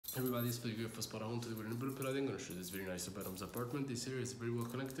Everybody is very good for Spotahome. Today we're in Brooklyn. I'm going to show this very nice bedrooms apartment. This area is very well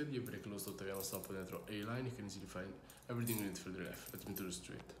connected. You're very close to the piano stop dentro A line. You can easily find everything you need for the left. Let's move to the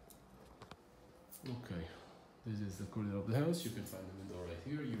street. Okay, this is the corner of the house. You can find the window right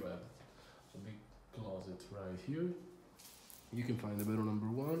here. You have a big closet right here. You can find the bedroom number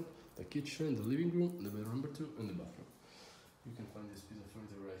 1, the kitchen, the living room, the bedroom number 2, and the bathroom. You can find this piece of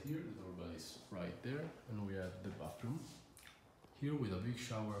furniture right here. The doorbell is right there, and we have the bathroom here with a big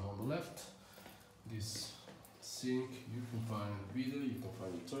shower on the left. This sink, you can find video, you can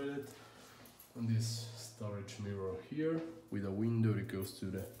find the toilet, and this storage mirror here with a window that goes to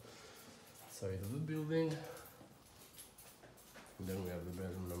the side of the building. And then we have the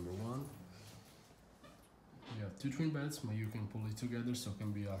bedroom number 1. You have 2 twin beds, but you can pull it together so it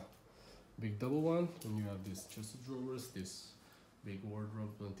can be a big double one. And you have this chest of drawers, this big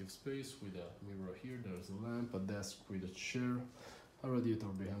wardrobe, plenty of space with a mirror here. There's a lamp, a desk with a chair, a radiator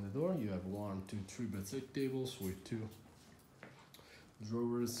behind the door. You have 1, 2, 3 bedside tables with 2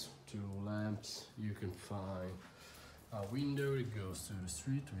 drawers, 2 lamps. You can find a window. It goes to the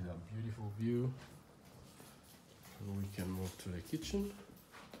street with a beautiful view. And we can move to the kitchen.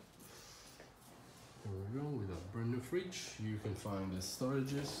 Here we go with a brand new fridge. You can find the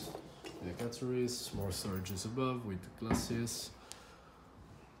storages, the cutleries, more storages above with glasses.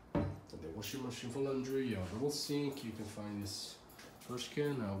 The washing machine for laundry, you have a double sink. You can find this trash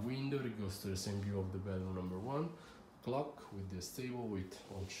can, a window that goes to the same view of the bedroom number 1, clock with this table with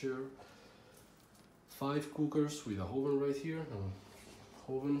 1 chair, 5 cookers with a oven right here,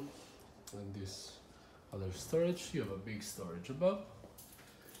 oven, and this other storage. You have a big storage above.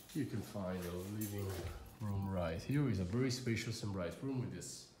 You can find a living room right here. It's a very spacious and bright room with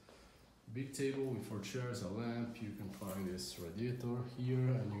this big table with 4 chairs, a lamp. You can find this radiator here,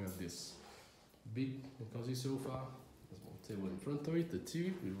 and you have this big cozy sofa, a small table in front of it, the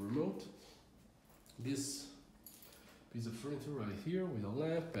TV with remote. This piece of furniture right here with a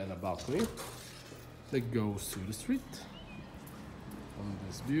lamp and a balcony that goes to the street. On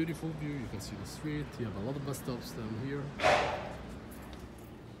this beautiful view, you can see the street. You have a lot of bus stops down here.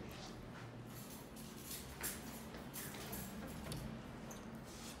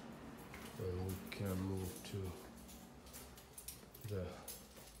 And we can move to the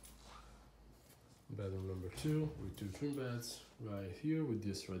bedroom number 2 with 2 twin beds right here with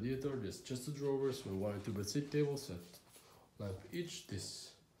this radiator, this chest of drawers with 1 and 2 bedside tables, set lamp each,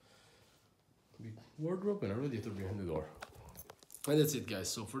 this big wardrobe and a radiator behind the door. And that's it, guys.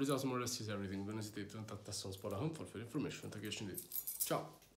 So for this house, more or less is everything. Don't hesitate to contact us on Spotahome for further information. Ciao!